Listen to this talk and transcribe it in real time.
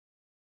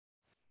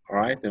All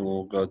right, then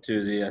we'll go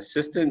to the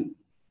Assistant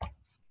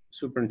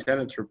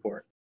Superintendent's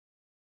report.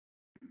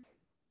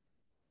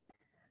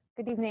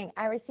 Good evening.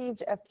 I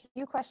received a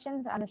few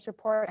questions on this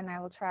report, and I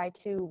will try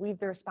to weave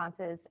the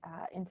responses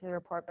into the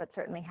report, but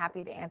certainly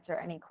happy to answer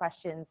any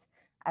questions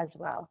as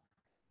well.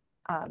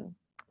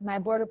 My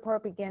board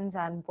report begins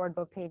on board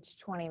book page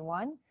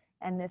 21,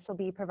 and this will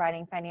be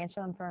providing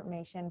financial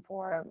information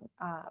for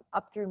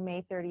up through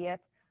May 30th,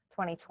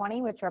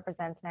 2020, which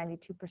represents 92%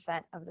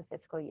 of the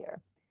fiscal year.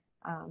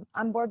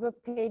 On board book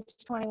page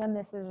 21,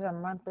 this is a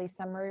monthly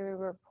summary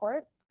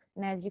report.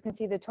 And as you can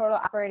see, the total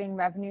operating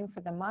revenue for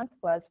the month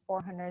was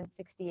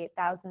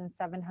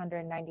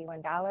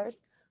 $468,791,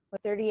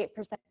 with 38%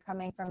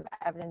 coming from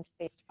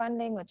evidence-based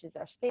funding, which is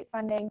our state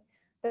funding,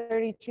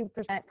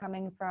 32%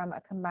 coming from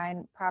a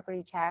combined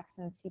property tax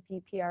and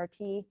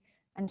CPPRT,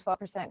 and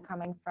 12%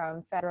 coming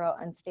from federal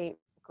and state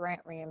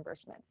grant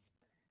reimbursements.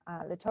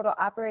 The total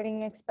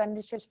operating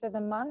expenditures for the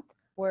month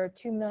were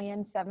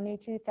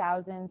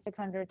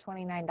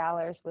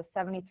 $2,072,629, with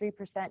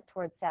 73%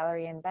 towards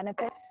salary and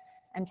benefits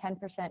and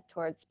 10%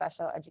 towards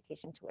special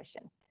education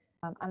tuition.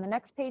 On the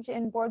next page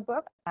in board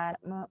book,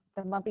 the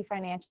monthly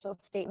financial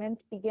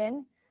statements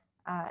begin.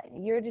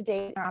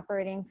 Year-to-date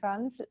operating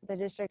funds, the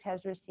district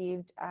has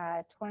received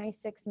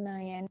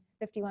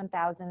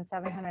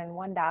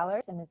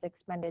 $26,051,701 and has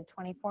expended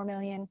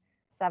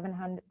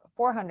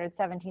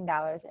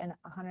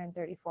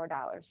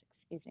 $24,417,134.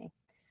 Excuse me.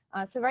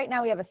 So right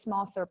now we have a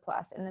small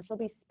surplus, and this will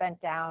be spent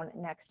down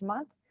next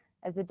month.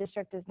 As the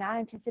district does not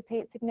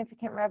anticipate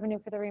significant revenue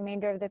for the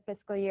remainder of the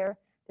fiscal year,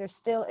 there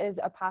still is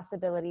a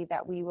possibility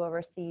that we will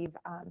receive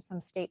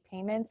some state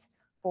payments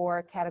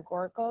for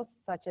categoricals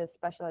such as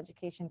special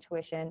education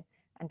tuition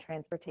and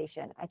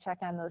transportation. I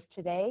checked on those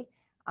today,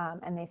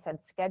 and they said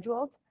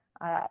scheduled.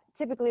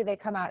 Typically, they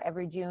come out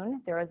every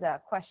June. There was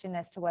a question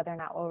as to whether or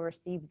not we'll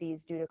receive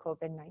these due to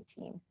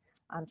COVID-19.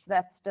 So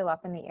that's still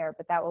up in the air,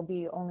 but that will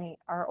be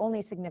our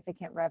only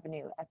significant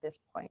revenue at this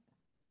point.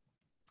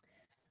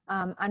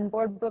 On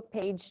board book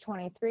page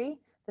 23,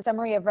 the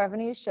summary of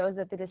revenues shows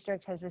that the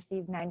district has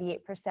received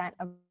 98%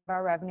 of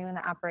our revenue in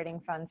the operating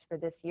funds for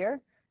this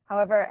year.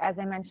 However, as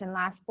I mentioned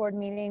last board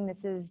meeting,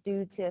 this is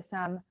due to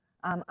some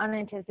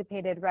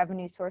unanticipated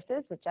revenue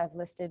sources, which I've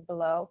listed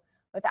below.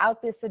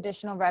 Without this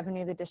additional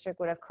revenue, the district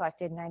would have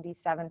collected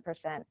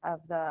 97%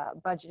 of the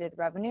budgeted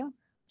revenue,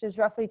 which is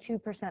roughly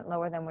 2%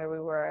 lower than where we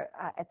were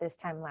at this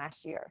time last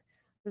year.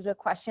 There's a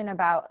question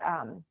about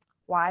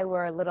why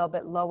we're a little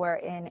bit lower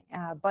in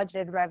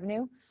budgeted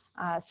revenue.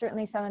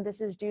 Certainly some of this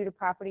is due to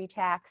property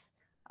tax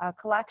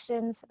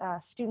collections,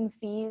 student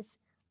fees,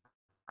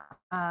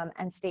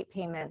 and state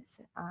payments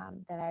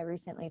that I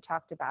recently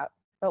talked about.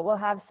 But we'll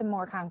have some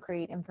more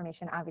concrete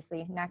information,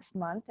 obviously, next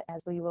month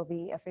as we will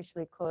be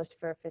officially closed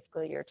for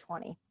fiscal year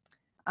 20.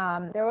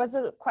 There was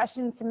a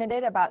question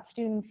submitted about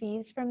student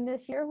fees from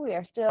this year. We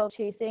are still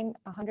chasing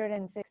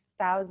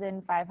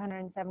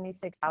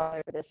 $106,576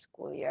 for this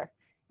school year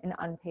in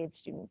unpaid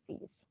student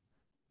fees.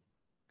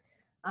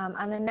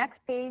 On the next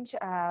page,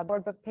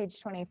 board book page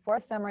 24,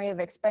 summary of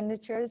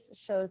expenditures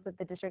shows that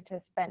the district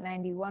has spent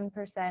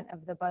 91%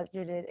 of the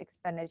budgeted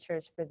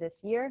expenditures for this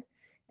year.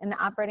 In the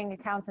operating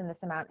accounts, and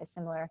this amount is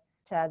similar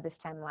to this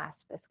time last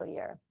fiscal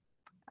year.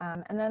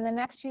 And then the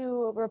next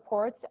few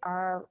reports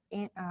are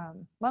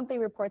monthly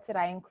reports that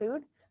I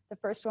include. The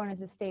first one is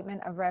a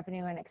statement of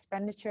revenue and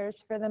expenditures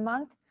for the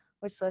month,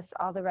 which lists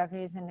all the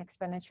revenues and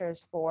expenditures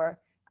for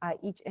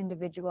each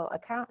individual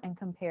account and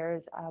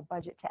compares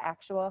budget to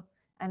actual.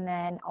 And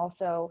then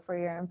also for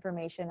your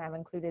information, I've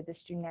included the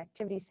student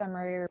activity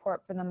summary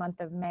report for the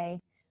month of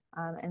May.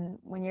 And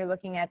when you're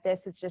looking at this,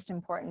 it's just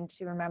important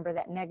to remember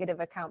that negative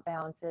account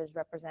balances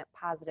represent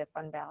positive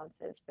fund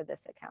balances for this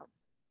account.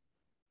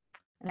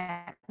 And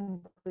that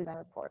concludes my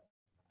report.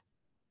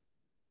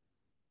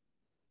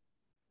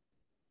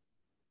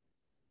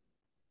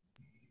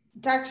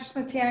 Dr.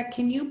 Smetana,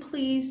 can you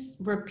please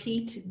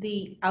repeat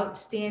the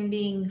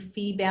outstanding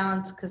fee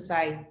balance? Because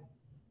I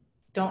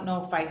don't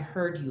know if I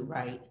heard you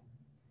right.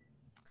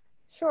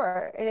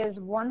 Sure, it is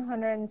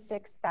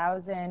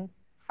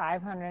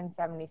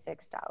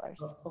 $106,576.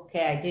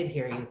 Okay, I did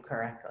hear you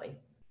correctly.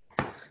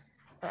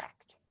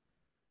 Correct.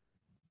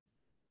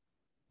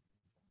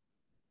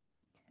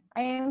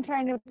 I am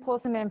trying to pull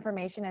some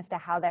information as to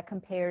how that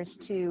compares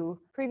to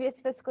previous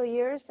fiscal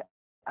years,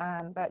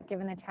 but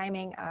given the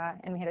timing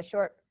and we had a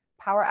short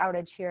power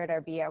outage here at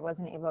RB, I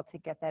wasn't able to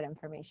get that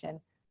information.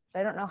 So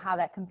I don't know how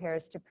that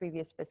compares to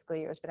previous fiscal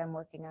years, but I'm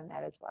working on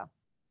that as well.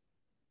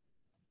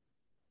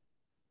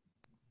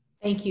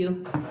 Thank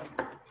you.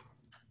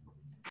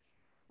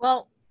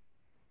 Well,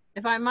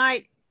 if I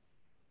might,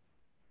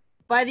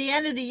 by the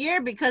end of the year,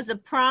 because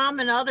of prom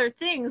and other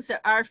things,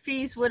 our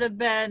fees would have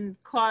been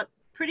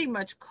pretty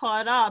much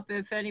caught up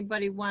if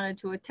anybody wanted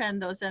to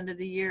attend those end of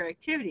the year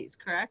activities,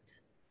 correct?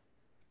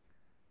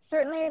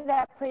 Certainly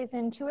that plays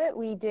into it.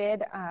 We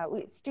did,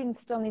 students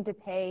still need to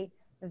pay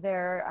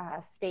their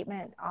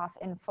statement off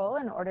in full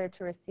in order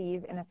to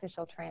receive an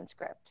official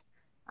transcript.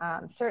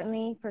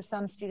 Certainly for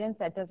some students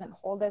that doesn't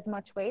hold as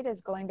much weight as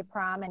going to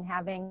prom and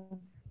having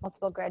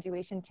multiple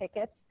graduation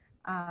tickets.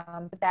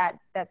 But that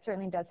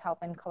certainly does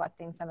help in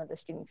collecting some of the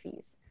student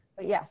fees.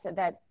 But yes,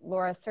 that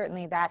Laura,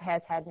 certainly that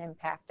has had an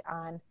impact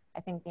on,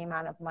 I think, the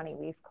amount of money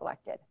we've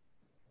collected.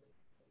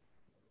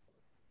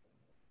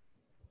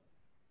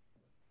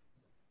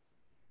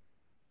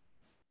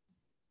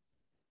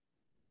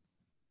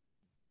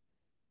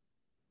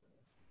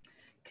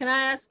 Can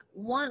I ask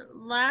one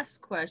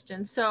last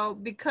question? So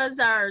because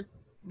our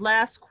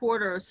last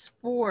quarter of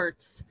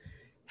sports,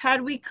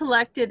 had we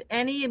collected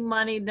any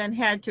money then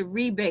had to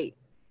rebate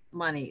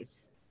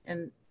monies?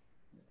 And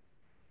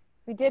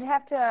We did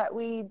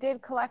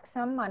collect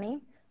some money.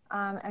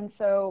 And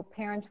so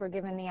parents were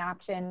given the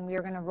option, we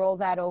were going to roll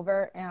that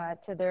over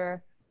to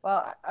their,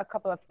 well, a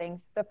couple of things.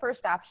 The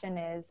first option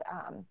is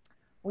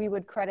we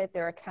would credit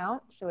their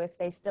account. So if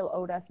they still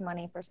owed us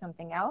money for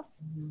something else,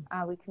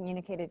 we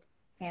communicated to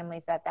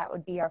families that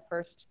would be our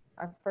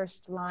first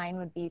line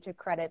would be to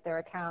credit their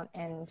account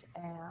and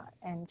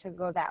to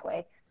go that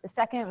way. The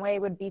second way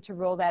would be to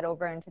roll that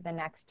over into the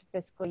next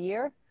fiscal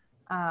year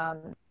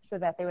so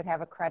that they would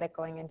have a credit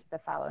going into the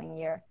following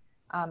year.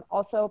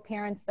 Also,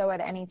 parents, though, at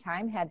any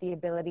time had the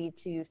ability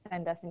to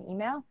send us an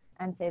email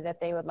and say that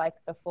they would like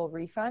the full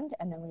refund,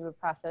 and then we would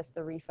process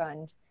the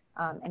refund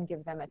and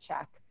give them a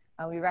check.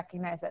 We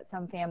recognize that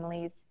some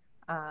families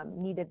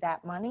needed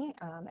that money,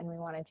 and we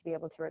wanted to be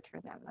able to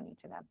return that money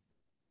to them.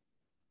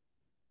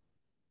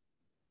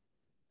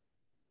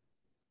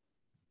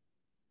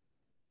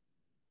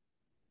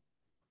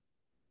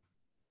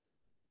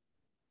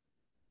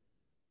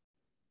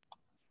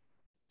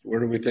 Where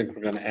do we think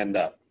we're going to end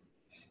up?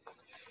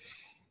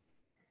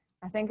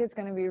 I think it's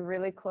going to be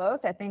really close.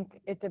 I think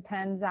it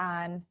depends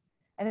on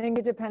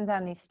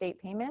these state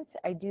payments.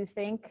 I do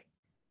think,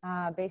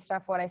 based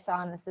off what I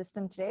saw in the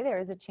system today, there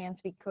is a chance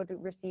we could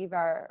receive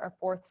our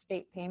fourth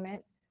state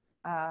payment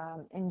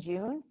in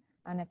June.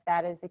 And if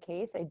that is the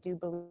case, I do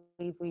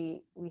believe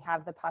we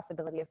have the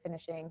possibility of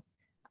finishing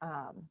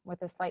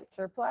with a slight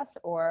surplus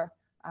or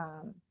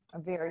a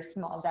very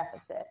small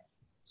deficit.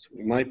 So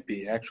we might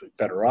be actually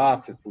better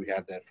off if we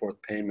had that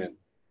fourth payment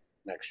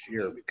next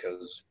year,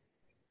 because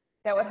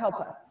that would help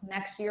us.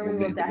 Next year, we we'll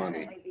will need the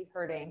money. definitely be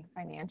hurting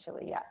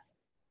financially, yes.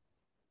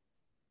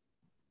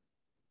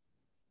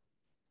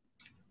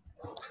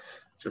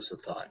 Just a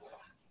thought.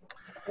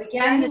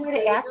 Again, Any way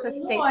to ask the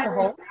state to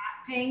hold?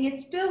 Paying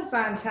its bills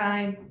on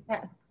time.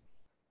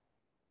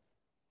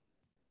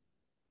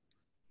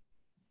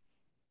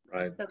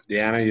 Right.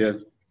 Deanna,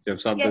 you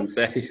have something to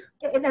say?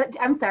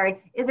 I'm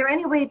sorry. Is there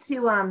any way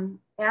to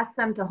ask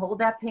them to hold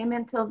that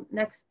payment till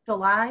next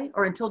July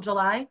or until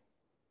July?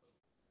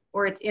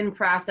 Or it's in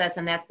process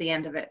and that's the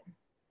end of it?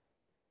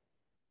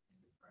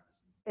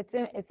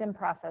 It's in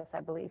process,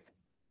 I believe.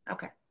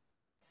 Okay.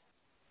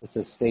 It's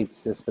a state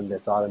system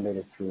that's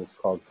automated through, it's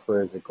called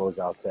FRIZ. It goes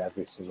out to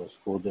every single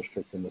school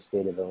district in the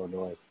state of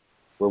Illinois.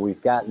 Where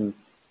we've gotten,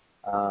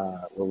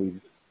 have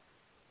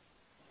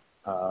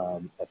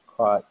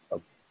caught,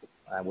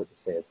 I wouldn't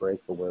say a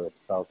break, but where it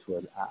fell to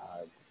an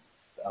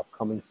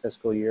upcoming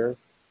fiscal year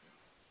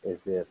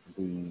is if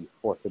the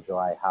 4th of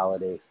July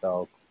holiday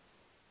fell,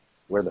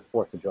 where the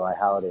 4th of July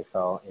holiday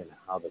fell and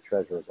how the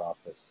treasurer's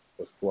office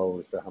was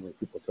closed or how many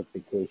people took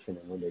vacation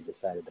and when they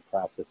decided to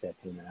process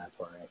that payment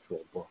onto our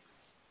actual book.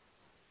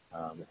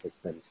 It's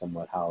been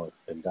somewhat how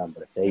it's been done,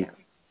 but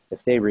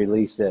if they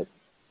release it,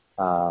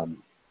 a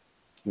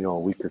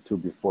week or two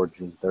before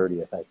June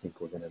 30th, I think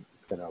it's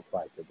gonna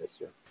apply to this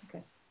year.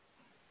 Okay.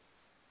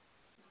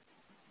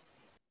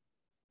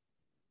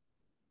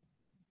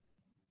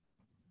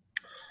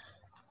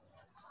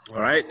 All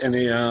right.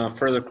 Any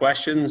further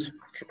questions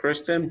for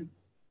Kristen?